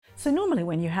So normally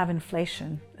when you have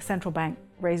inflation, the central bank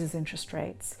raises interest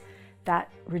rates.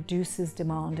 That reduces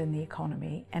demand in the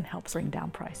economy and helps bring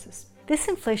down prices. This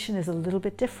inflation is a little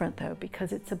bit different though,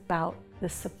 because it's about the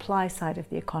supply side of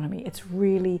the economy. It's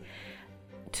really,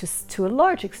 to a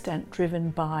large extent, driven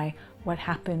by what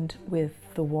happened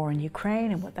with the war in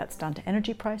Ukraine and what that's done to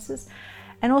energy prices,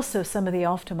 and also some of the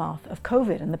aftermath of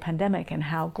COVID and the pandemic and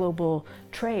how global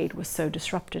trade was so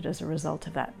disrupted as a result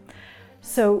of that.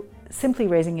 So simply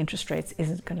raising interest rates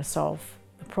isn't going to solve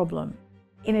the problem.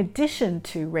 In addition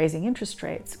to raising interest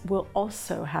rates, we'll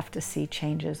also have to see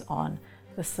changes on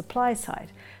the supply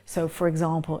side. So for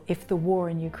example, if the war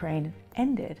in Ukraine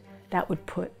ended, that would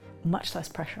put much less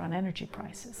pressure on energy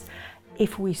prices.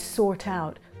 If we sort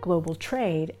out global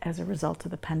trade as a result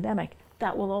of the pandemic,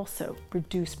 that will also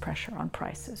reduce pressure on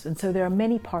prices. And so there are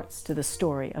many parts to the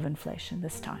story of inflation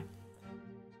this time.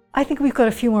 I think we've got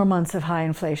a few more months of high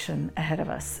inflation ahead of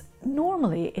us.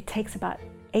 Normally, it takes about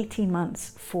 18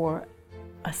 months for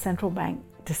a central bank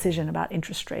decision about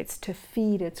interest rates to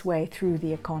feed its way through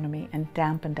the economy and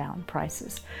dampen down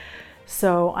prices.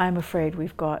 So I'm afraid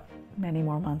we've got many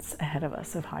more months ahead of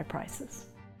us of high prices.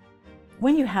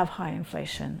 When you have high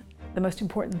inflation, the most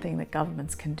important thing that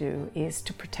governments can do is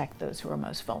to protect those who are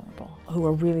most vulnerable, who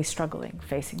are really struggling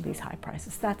facing these high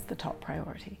prices. That's the top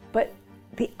priority. But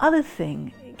the other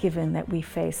thing, given that we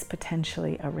face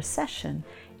potentially a recession,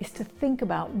 is to think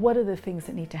about what are the things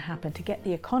that need to happen to get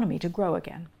the economy to grow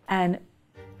again. And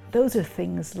those are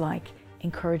things like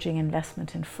encouraging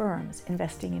investment in firms,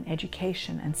 investing in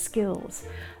education and skills,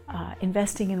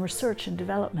 investing in research and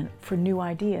development for new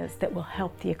ideas that will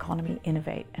help the economy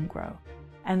innovate and grow.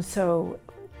 And so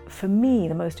for me,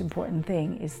 the most important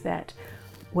thing is that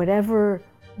whatever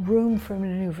room for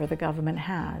maneuver the government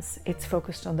has, it's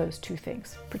focused on those two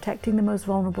things: protecting the most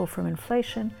vulnerable from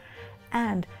inflation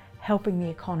and helping the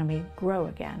economy grow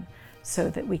again so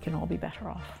that we can all be better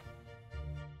off.